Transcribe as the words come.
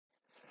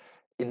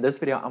In this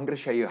video, I'm going to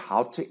show you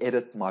how to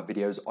edit my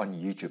videos on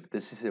YouTube.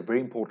 This is a very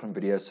important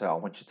video, so I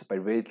want you to pay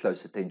really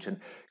close attention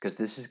because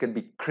this is going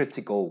to be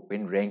critical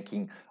when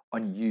ranking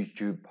on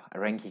YouTube,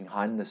 ranking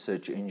high in the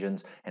search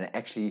engines, and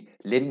actually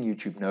letting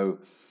YouTube know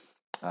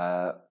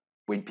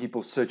when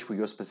people search for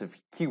your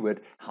specific keyword,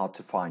 how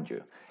to find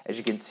you. As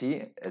you can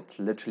see, it's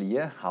literally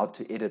here, how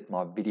to edit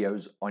my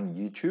videos on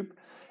YouTube.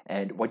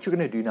 And what you're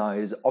going to do now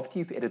is after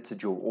you've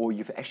edited or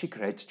you've actually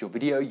created your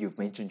video, you've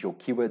mentioned your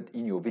keyword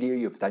in your video,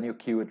 you've done your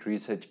keyword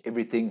research,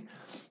 everything,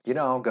 you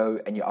now go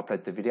and you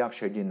upload the video. I've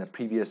showed you in the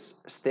previous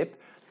step.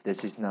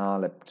 This is now,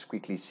 let's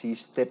quickly see,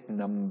 step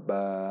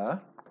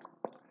number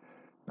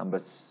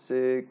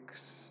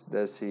 6.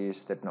 This is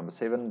step number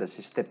 7. This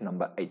is step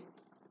number 8.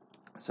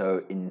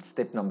 So in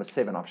step number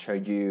 7, I've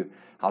showed you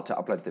how to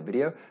upload the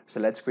video.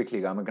 So let's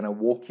quickly go. I'm going to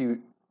walk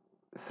you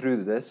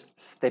through this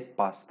step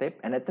by step.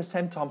 And at the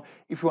same time,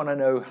 if you want to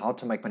know how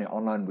to make money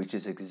online, which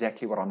is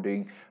exactly what I'm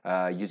doing,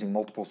 using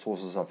multiple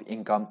sources of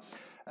income,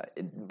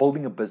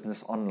 building a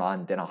business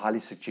online, then I highly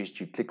suggest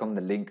you click on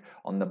the link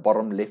on the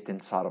bottom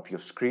left-hand side of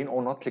your screen,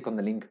 or not click on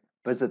the link,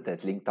 visit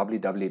that link,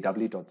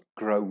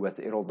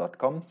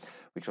 www.growwitherrol.com,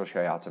 which will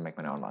show you how to make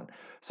money online.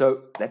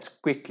 So let's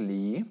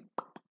quickly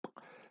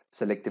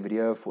select the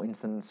video, for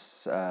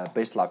instance,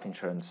 Best Life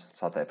Insurance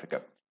South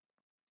Africa,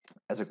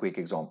 as a quick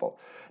example.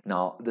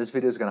 Now, this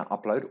video is going to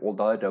upload,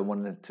 although I don't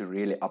want it to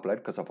really upload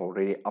because I've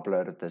already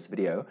uploaded this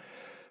video.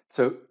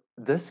 So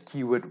this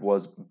keyword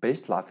was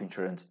Best Life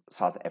Insurance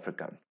South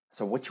Africa.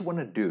 So what you want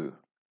to do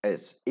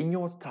is in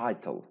your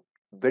title,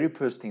 very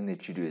first thing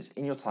that you do is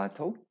in your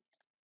title,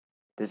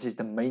 this is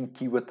the main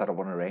keyword that I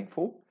want to rank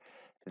for.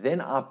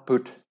 Then I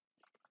put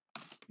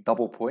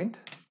double point.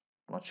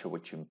 I'm not sure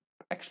what you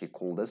actually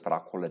call this, but I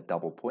call it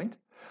double point.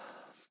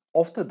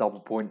 After double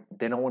point,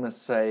 then I want to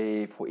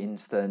say, for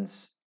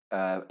instance,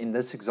 in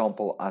this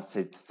example, I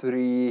said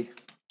 3,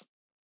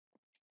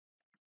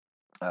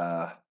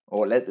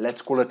 or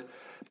let's call it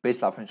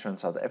Best Life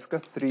Insurance South Africa,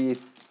 3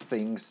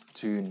 things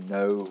to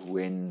know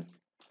when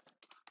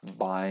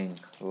buying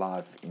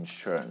life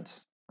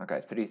insurance. Okay,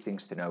 3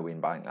 things to know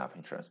when buying life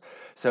insurance.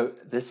 So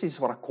this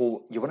is what I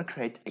call, you want to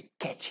create a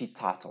catchy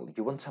title.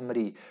 You want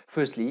somebody,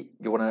 firstly,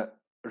 you want to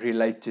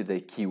relate to the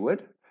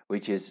keyword,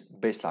 which is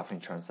Best Life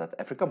Insurance South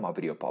Africa. My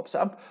video pops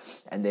up,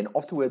 and then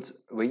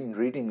afterwards, when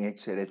reading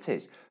next to it, it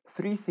says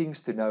 3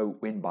 things to know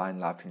when buying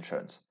life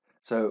insurance.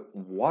 So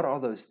what are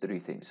those 3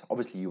 things?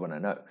 Obviously, you want to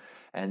know.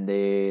 And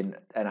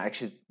I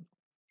actually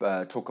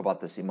talk about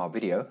this in my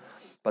video,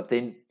 but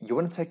then you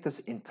want to take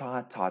this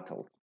entire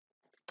title.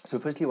 So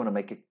firstly, you want to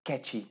make a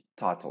catchy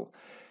title.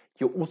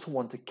 You also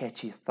want a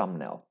catchy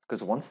thumbnail,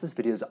 because once this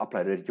video is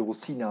uploaded, you will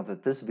see now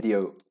that this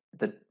video,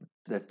 the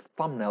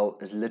thumbnail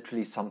is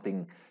literally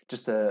something,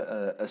 just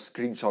a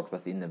screenshot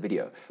within the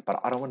video. But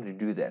I don't want to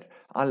do that.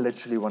 I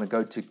literally want to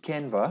go to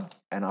Canva,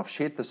 and I've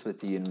shared this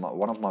with you in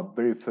one of my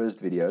very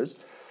first videos,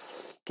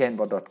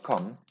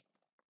 canva.com.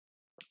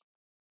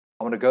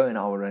 I want to go and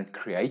I want to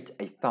create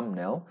a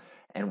thumbnail.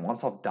 And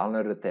once I've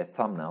downloaded that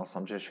thumbnail, so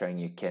I'm just showing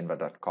you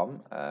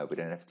canva.com. We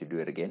don't have to do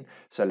it again.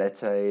 So let's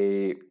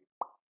say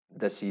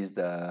this is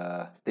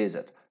there's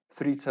it.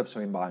 3 tips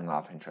when buying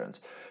life insurance.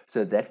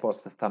 So that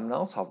was the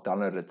thumbnail. So I've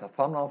downloaded the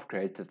thumbnail, I've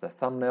created the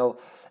thumbnail,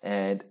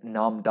 and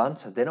now I'm done.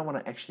 So then I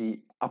want to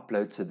actually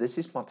upload. So this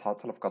is my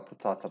title. I've got the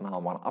title now. I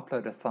want to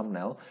upload a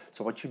thumbnail.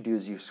 So what you do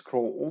is you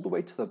scroll all the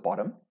way to the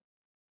bottom,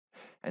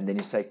 and then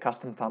you say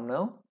custom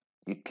thumbnail.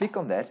 You click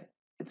on that.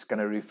 It's going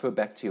to refer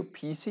back to your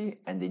PC,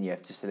 and then you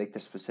have to select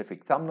a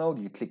specific thumbnail.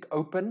 You click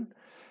open,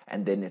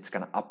 and then it's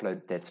going to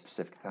upload that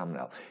specific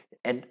thumbnail.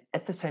 And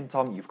at the same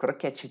time, you've got a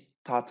catchy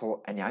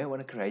title, and now you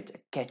want to create a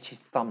catchy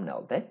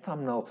thumbnail. That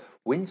thumbnail,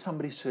 when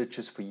somebody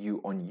searches for you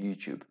on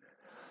YouTube,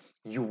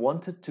 you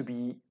want it to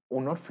be,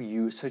 or not for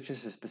you,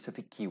 searches a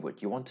specific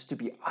keyword. You want it to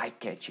be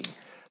eye-catching.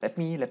 Let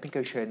me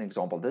go show you an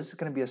example. This is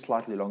going to be a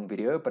slightly long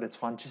video, but it's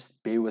fine.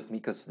 Just bear with me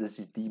because this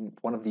is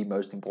one of the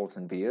most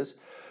important videos,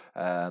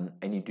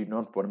 and you do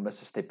not want to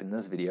miss a step in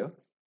this video.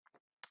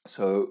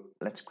 So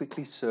let's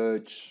quickly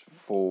search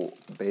for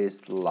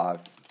Best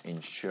Life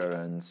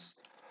Insurance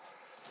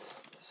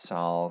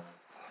South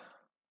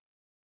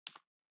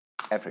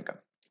Africa.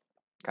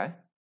 Okay.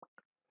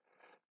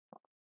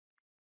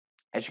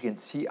 As you can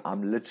see,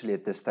 I'm literally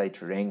at this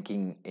stage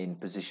ranking in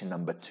position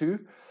number 2.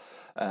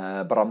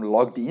 But I'm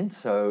logged in,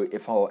 so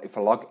if I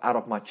log out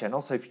of my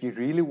channel, so if you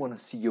really want to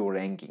see your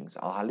rankings,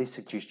 I highly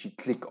suggest you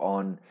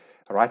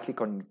right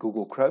click on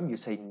Google Chrome, you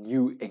say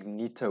new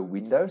Ignito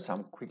window. So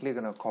I'm quickly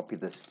going to copy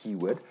this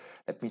keyword.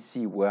 Let me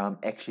see where I'm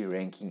actually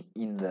ranking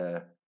in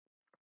the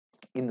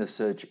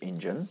search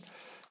engine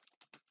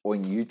or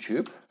in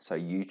YouTube. So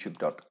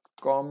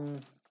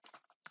youtube.com,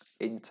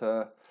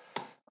 enter,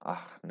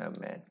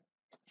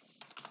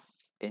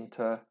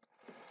 enter.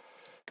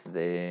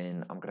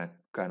 Then I'm going to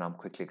go and I'm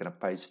quickly going to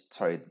paste.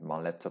 Sorry, my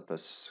laptop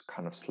is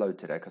kind of slow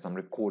today because I'm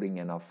recording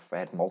and I've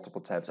had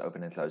multiple tabs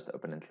open and closed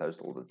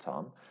all the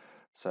time.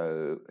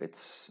 So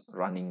it's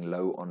running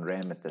low on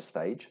RAM at this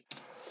stage.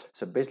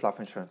 So Best Life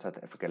Insurance South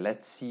Africa.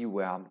 Let's see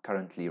where I'm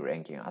currently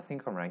ranking. I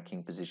think I'm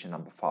ranking position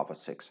number 5 or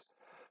 6.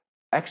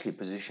 Actually,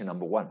 position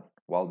number 1.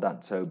 Well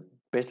done. So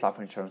best life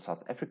insurance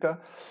South Africa,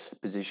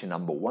 position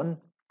number 1.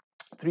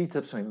 3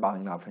 tips when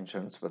buying life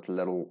insurance with a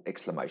little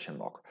exclamation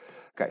mark.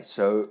 Okay,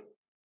 so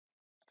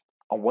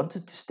I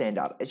wanted to stand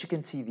out. As you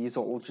can see, these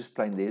are all just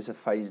plain. There's a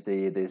face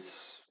there.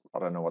 There's, I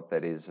don't know what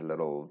that is, a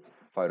little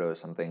photo or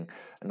something.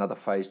 Another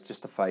face,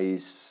 just a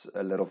face,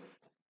 a little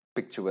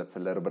picture with a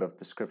little bit of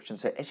description.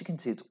 So as you can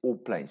see, it's all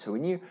plain. So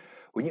when you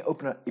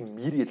open it,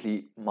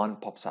 immediately mine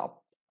pops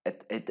up.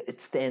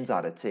 It stands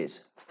out. It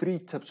says 3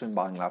 tips when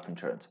buying life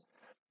insurance.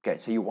 Okay,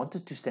 so you want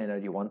it to stand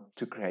out. You want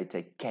to create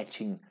a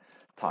catching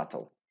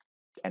title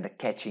and a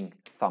catching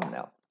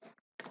thumbnail.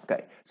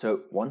 Okay,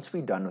 so once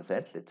we're done with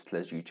that, let's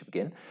close YouTube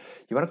again.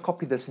 You want to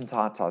copy this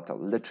entire title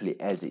literally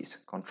as is.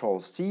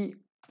 Control C,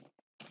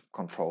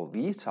 Control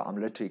V. So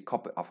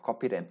I've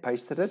copied and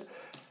pasted it.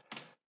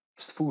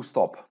 Full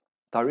stop.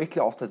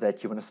 Directly after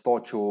that, you want to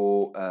start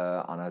your,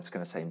 I know it's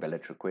going to say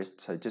invalid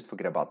request, so just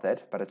forget about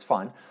that, but it's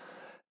fine.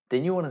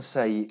 Then you want to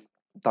say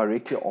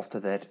directly after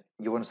that,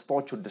 you want to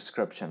start your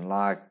description,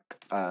 like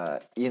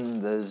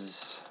in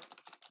this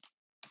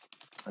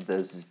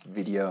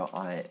video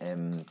I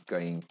am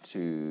going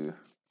to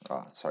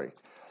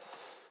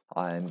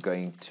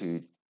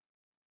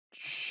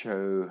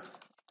show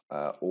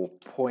or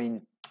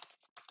point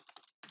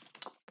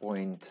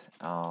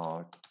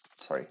out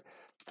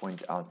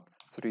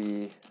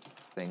 3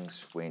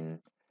 things when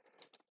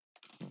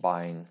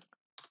buying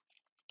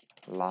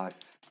life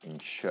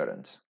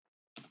insurance.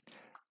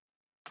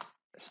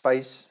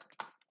 Space,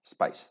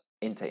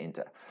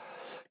 enter.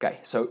 Okay,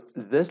 so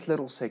this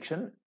little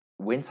section,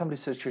 when somebody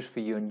searches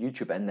for you on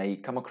YouTube and they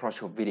come across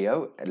your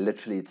video,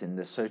 literally it's in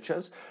the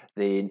searches,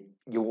 then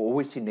you'll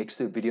always see next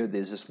to the video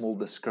there's a small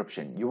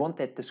description. You want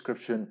that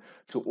description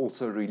to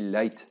also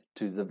relate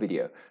to the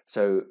video.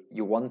 So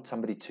you want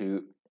somebody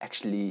to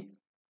actually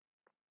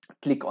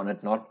click on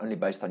it, not only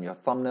based on your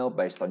thumbnail,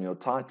 based on your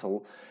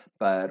title,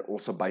 but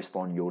also based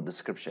on your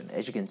description.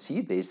 As you can see,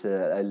 there's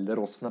a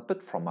little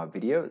snippet from my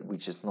video,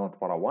 which is not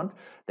what I want.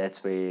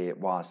 That's why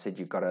I said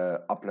you've got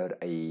to upload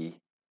a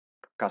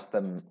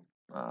custom,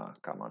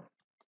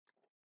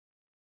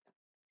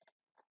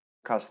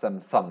 custom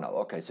thumbnail.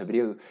 Okay, so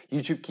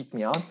YouTube kicked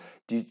me out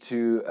due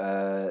to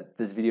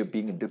this video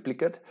being a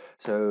duplicate.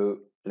 So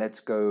let's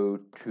go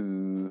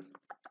to,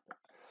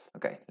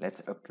 okay,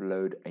 let's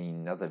upload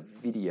another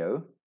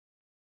video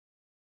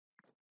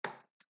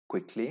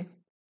quickly.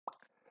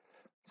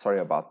 Sorry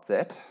about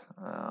that.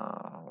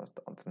 The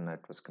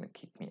internet was going to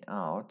kick me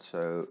out.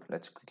 So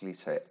let's quickly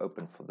say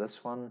open for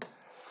this one.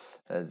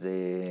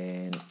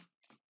 Then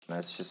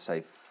let's just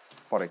say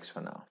Forex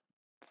for now.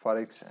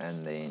 Forex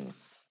and then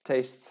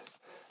test.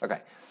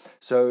 Okay.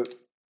 So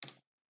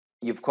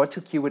you've got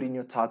your keyword in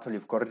your title.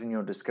 You've got it in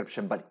your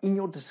description. But in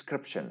your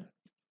description,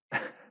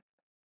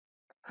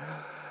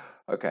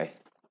 okay.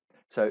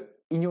 So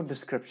in your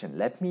description,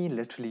 let me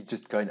literally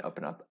just go and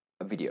open up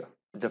a video,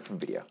 a different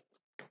video.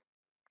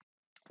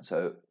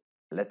 So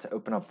let's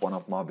open up one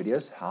of my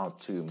videos, how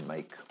to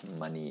make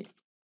money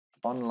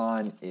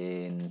online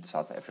in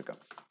South Africa.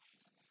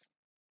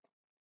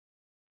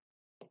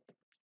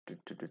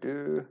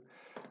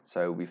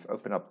 So we've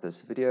opened up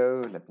this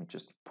video. Let me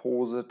just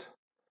pause it.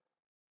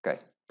 Okay,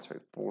 so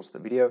we've paused the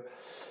video.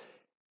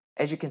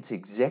 As you can see,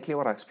 exactly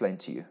what I explained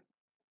to you.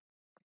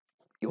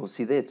 You'll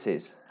see there it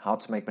says how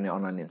to make money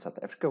online in South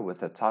Africa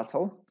with a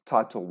title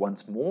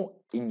once more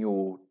in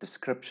your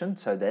description.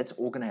 So that's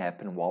all going to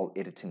happen while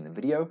editing the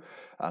video.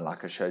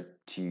 Like I showed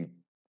to you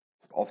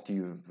after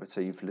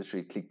you've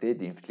literally clicked there,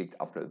 then you've clicked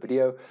upload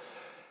video.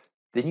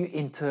 Then you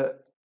enter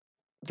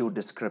your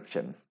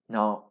description.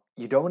 Now,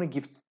 you don't want to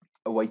give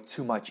away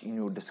too much in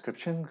your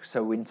description.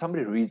 So when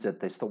somebody reads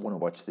it, they still want to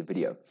watch the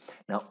video.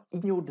 Now,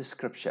 in your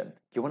description,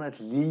 you want to at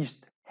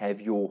least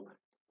have your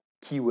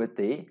keyword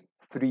there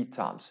 3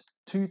 times.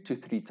 2 to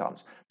 3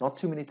 times, not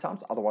too many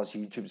times, otherwise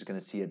YouTube is going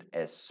to see it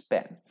as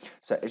spam.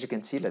 So as you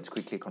can see, let's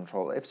quickly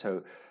Control F.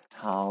 So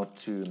how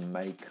to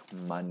make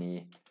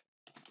money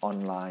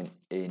online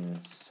in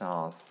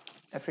South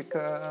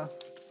Africa.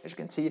 As you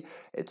can see,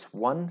 it's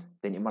 1.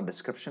 Then in my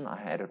description, I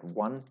had it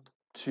 1,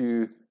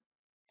 2,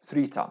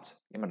 3 times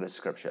in my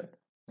description.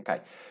 Okay.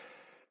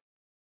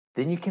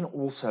 Then you can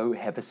also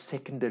have a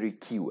secondary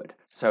keyword.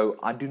 So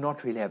I do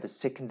not really have a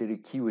secondary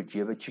keyword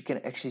here, but you can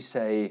actually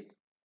say,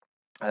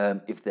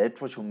 if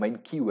that was your main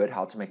keyword,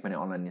 how to make money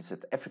online in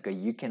South Africa,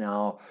 you can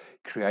now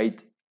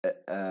create,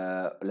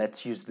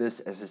 let's use this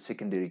as a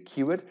secondary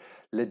keyword,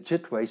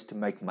 legit ways to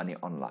make money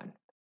online.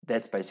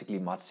 That's basically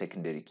my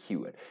secondary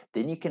keyword.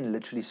 Then you can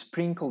literally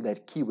sprinkle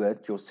that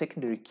keyword, your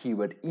secondary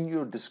keyword, in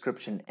your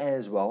description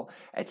as well,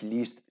 at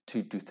least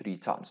 2 to 3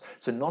 times.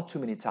 So not too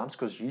many times,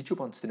 because YouTube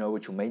wants to know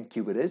what your main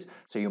keyword is.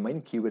 So your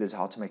main keyword is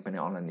how to make money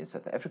online in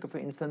South Africa, for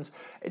instance.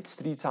 It's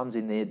 3 times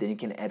in there. Then you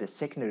can add a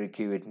secondary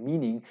keyword,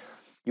 meaning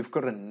you've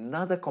got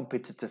another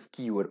competitive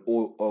keyword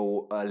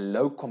or a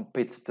low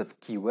competitive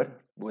keyword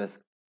with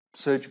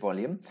search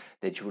volume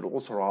that you would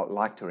also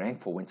like to rank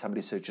for when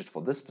somebody searches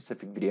for this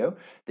specific video.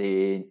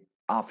 Then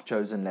I've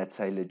chosen, let's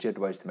say, legit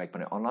ways to make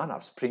money online.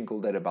 I've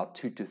sprinkled it about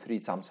 2 to 3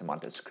 times in my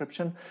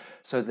description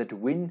so that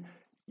when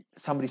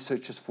somebody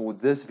searches for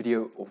this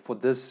video or for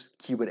this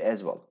keyword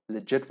as well,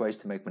 legit ways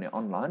to make money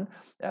online.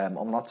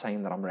 I'm not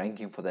saying that I'm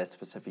ranking for that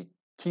specific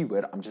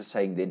keyword. I'm just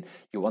saying then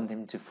you want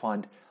them to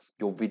find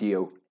your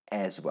video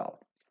as well.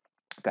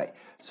 Okay,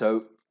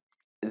 so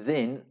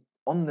then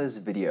on this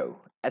video,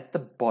 at the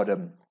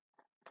bottom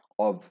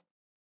of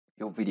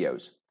your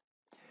videos,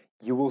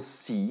 you will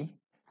see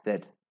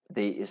that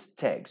there is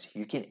tags.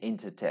 You can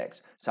enter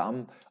tags. So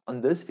I'm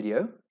on this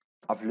video,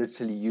 I've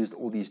literally used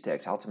all these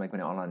tags: how to make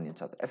money online in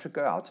South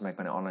Africa, how to make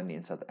money online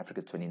in South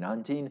Africa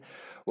 2019,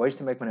 ways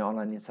to make money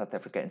online in South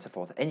Africa, and so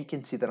forth. And you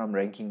can see that I'm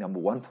ranking number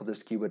 1 for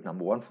this keyword,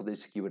 number 1 for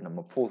this keyword,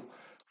 number 4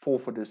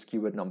 for this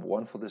keyword, number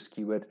 1 for this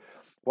keyword,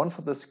 1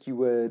 for this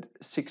keyword,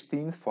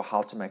 16th for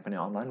how to make money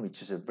online,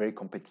 which is a very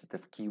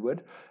competitive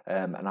keyword.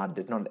 And I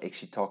did not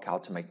actually talk how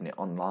to make money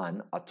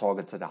online. I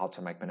targeted how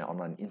to make money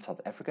online in South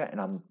Africa, and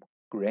I'm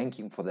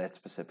ranking for that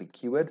specific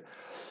keyword.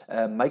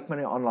 Make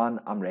money online,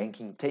 I'm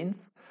ranking 10th.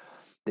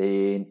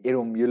 Then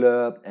Errol,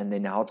 Muller, and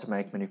then how to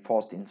make money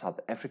fast in South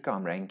Africa,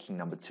 I'm ranking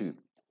number 2.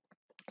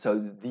 So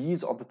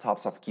these are the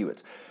types of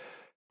keywords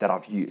that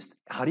I've used.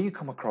 How do you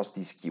come across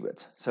these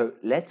keywords? So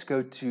let's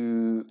go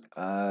to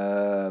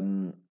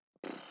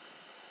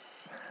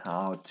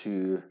how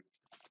to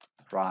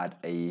ride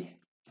a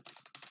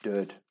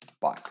dirt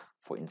bike,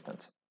 for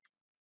instance.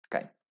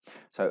 Okay,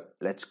 so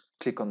let's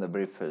click on the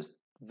very first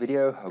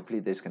video. Hopefully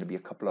there's going to be a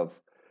couple of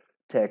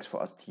tags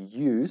for us to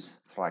use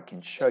so I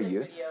can show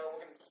you. In this video, we're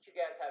going to teach you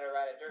guys how to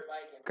ride a dirt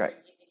bike in 3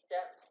 easy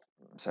steps.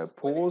 So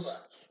pause.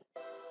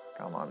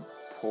 Come on,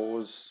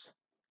 pause.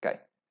 Okay,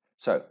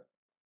 so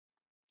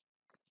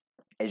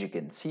as you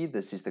can see,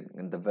 this is the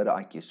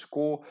vidIQ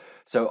score.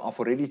 So I've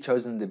already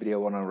chosen the video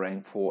I want to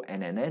rank for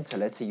NNN. So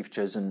let's say you've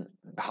chosen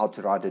how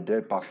to ride a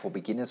dirt bike for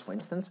beginners, for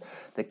instance.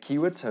 The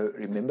keyword, so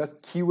remember,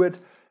 keyword,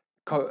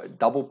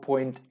 double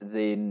point,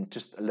 then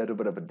just a little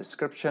bit of a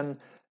description.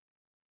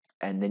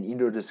 And then in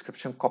your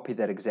description, copy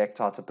that exact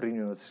title, put in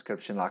your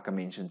description like I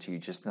mentioned to you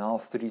just now,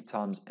 3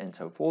 times and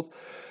so forth.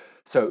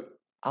 So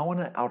I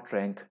want to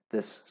outrank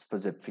this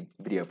specific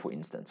video, for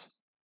instance.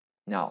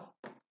 Now,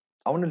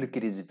 I want to look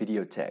at his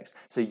video tags.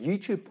 So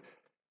YouTube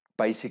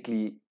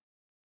basically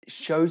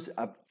shows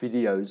up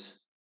videos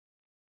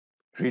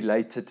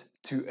related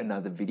to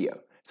another video.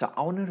 So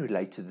I want to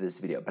relate to this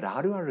video, but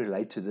how do I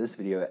relate to this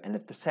video and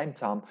at the same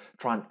time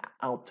try and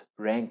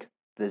outrank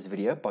this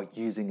video by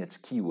using its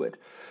keyword?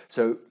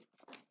 So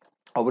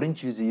I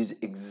wouldn't use his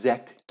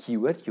exact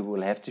keyword. You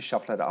will have to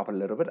shuffle it up a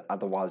little bit.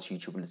 Otherwise,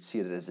 YouTube will see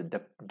it as a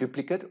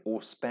duplicate or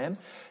spam.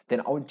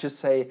 Then I would just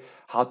say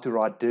how to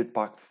ride a dirt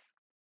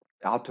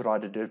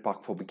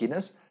bike for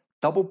beginners,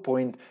 double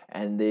point,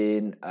 and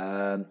then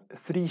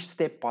 3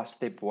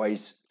 step-by-step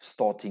ways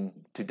starting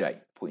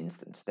today, for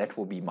instance. That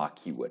will be my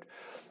keyword.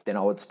 Then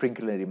I would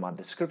sprinkle it in my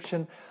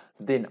description.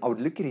 Then I would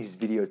look at his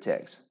video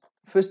tags.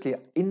 Firstly,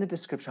 in the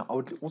description, I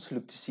would also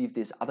look to see if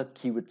there's other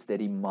keywords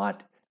that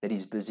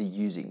he's busy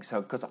using.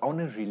 So because I want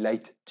to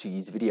relate to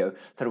his video,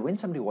 so that when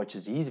somebody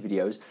watches his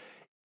videos,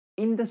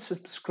 in the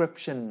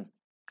subscription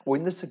or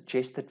in the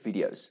suggested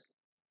videos,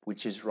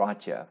 which is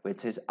right here, where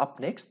it says up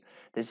next,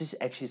 this is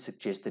actually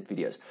suggested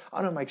videos.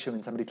 I want to make sure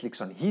when somebody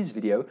clicks on his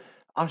video,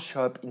 I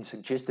show up in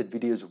suggested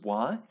videos.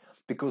 Why?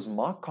 Because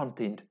my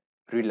content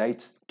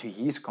relates to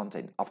his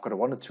content. I've got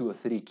 1 or 2 or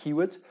 3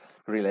 keywords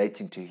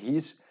relating to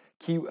his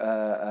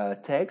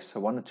tags, so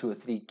 1 or 2 or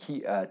 3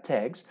 key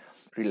tags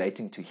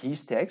relating to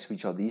his tags,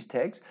 which are these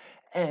tags,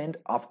 and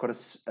I've got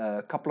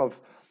a couple of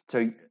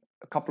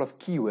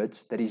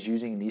keywords that he's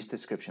using in his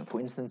description.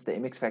 For instance, the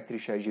MX Factory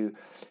shows you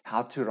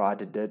how to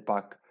ride a dirt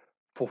bike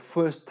for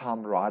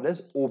first-time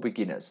riders or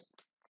beginners.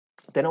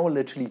 Then I will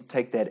literally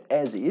take that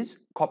as is,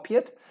 copy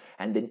it,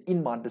 and then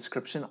in my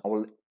description, I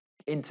will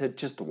enter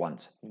just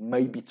once,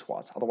 maybe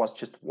twice, otherwise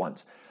just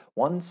once.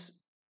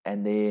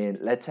 And then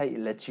let's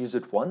use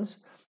it once.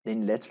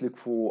 Then let's look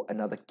for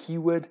another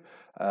keyword.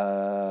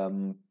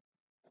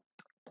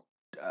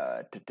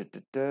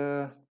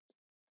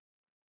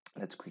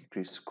 Let's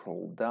quickly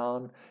scroll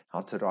down.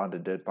 How to ride a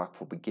dirt bike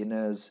for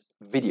beginners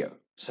video.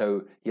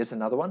 So here's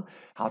another one.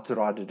 How to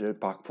ride a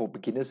dirt bike for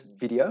beginners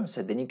video.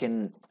 So then you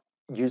can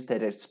use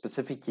that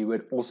specific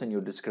keyword also in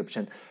your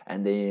description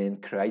and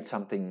then create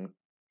something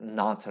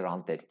nice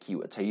around that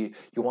keyword. So you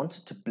want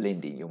it to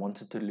blend in. You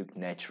want it to look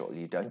natural.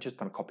 You don't just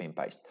want to copy and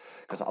paste,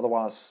 because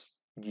otherwise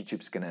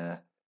YouTube's going to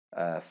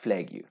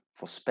flag you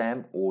for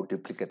spam or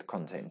duplicate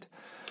content.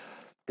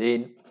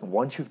 Then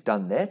once you've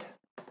done that,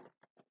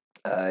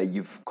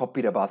 you've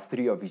copied about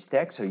 3 of his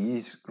tags. So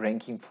he's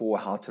ranking for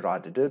how to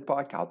ride a dirt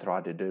bike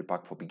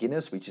for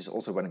beginners, which is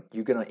also when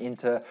you're going to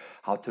enter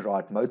how to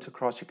ride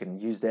motocross. You can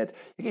use that.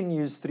 You can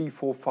use 3,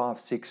 4, 5,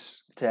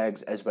 6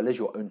 tags as well as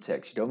your own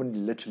tags. You don't want to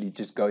literally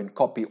just go and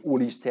copy all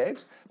his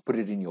tags, put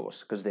it in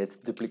yours, because that's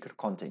duplicate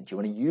content. You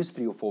want to use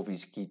 3 or 4 of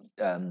his key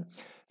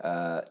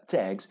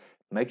tags.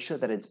 Make sure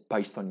that it's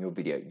based on your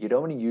video. You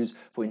don't want to use,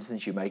 for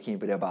instance, you're making a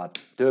video about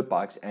dirt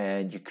bikes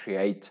and you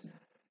create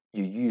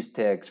you use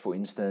tags, for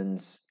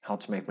instance, how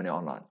to make money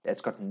online.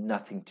 That's got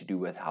nothing to do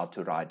with how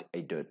to ride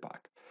a dirt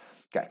bike.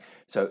 Okay,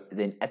 so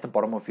then at the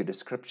bottom of your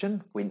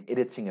description, when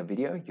editing a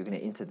video, you're going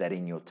to enter that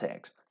in your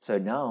tags. So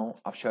now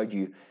I've showed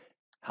you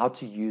how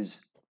to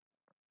use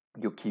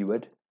your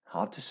keyword,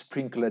 how to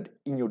sprinkle it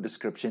in your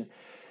description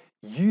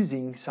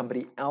using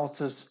somebody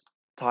else's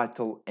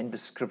title and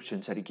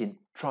description so you can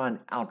try and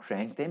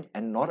outrank them,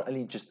 and not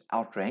only just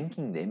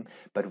outranking them,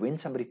 but when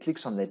somebody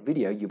clicks on that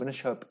video, you're going to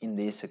show up in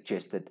their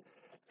suggested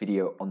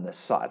video on the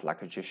side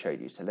like I just showed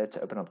you. So let's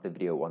open up the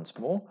video once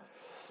more.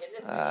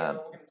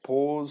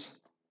 Pause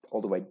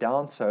all the way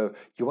down. So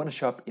you want to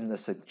show up in the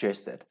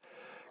suggested,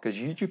 because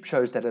YouTube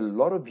shows that a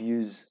lot of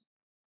views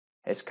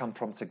has come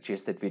from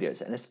suggested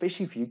videos, and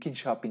especially if you can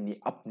show up in the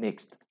up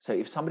next. So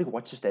if somebody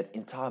watches that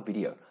entire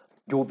video,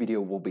 your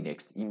video will be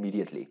next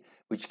immediately,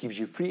 which gives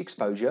you free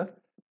exposure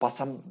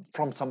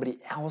from somebody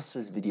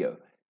else's video.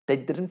 They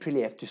didn't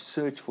really have to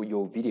search for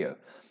your video.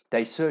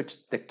 They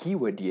searched the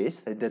keyword, yes,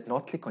 they did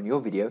not click on your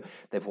video,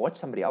 they've watched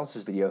somebody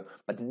else's video,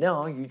 but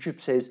now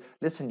YouTube says,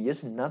 listen,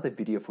 here's another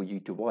video for you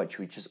to watch,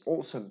 which is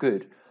also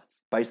good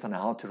based on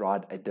how to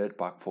ride a dirt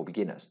bike for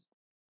beginners.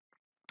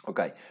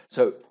 Okay,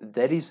 so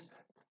that is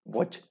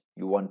what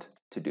you want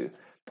to do.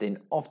 Then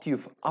after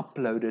you've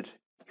uploaded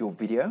your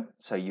video,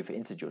 so you've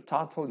entered your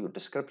title, your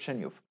description,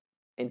 you've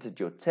entered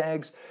your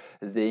tags,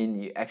 then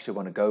you actually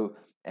want to go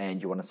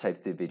and you want to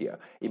save the video.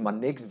 In my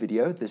next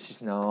video, this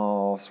is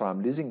now, sorry,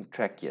 I'm losing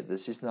track here.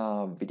 This is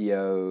now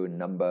video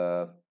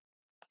number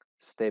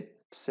step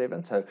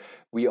 7. So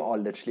we are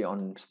literally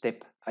on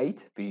step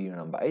 8, video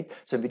number 8.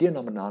 So video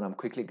number 9, I'm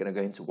quickly going to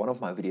go into one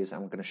of my videos.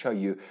 I'm going to show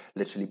you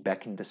literally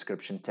back in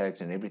description tags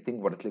and everything,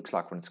 what it looks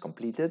like when it's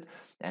completed,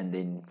 and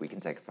then we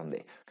can take it from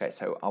there. Okay,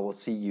 so I will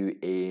see you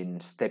in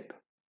step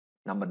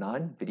number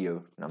 9,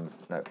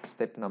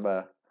 step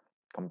number,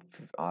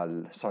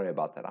 sorry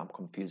about that, I'm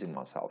confusing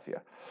myself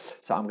here.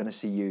 So I'm going to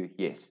see you,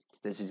 yes,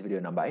 this is video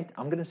number 8.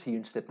 I'm going to see you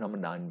in step number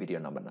 9, video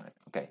number 9.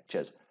 Okay,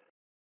 cheers.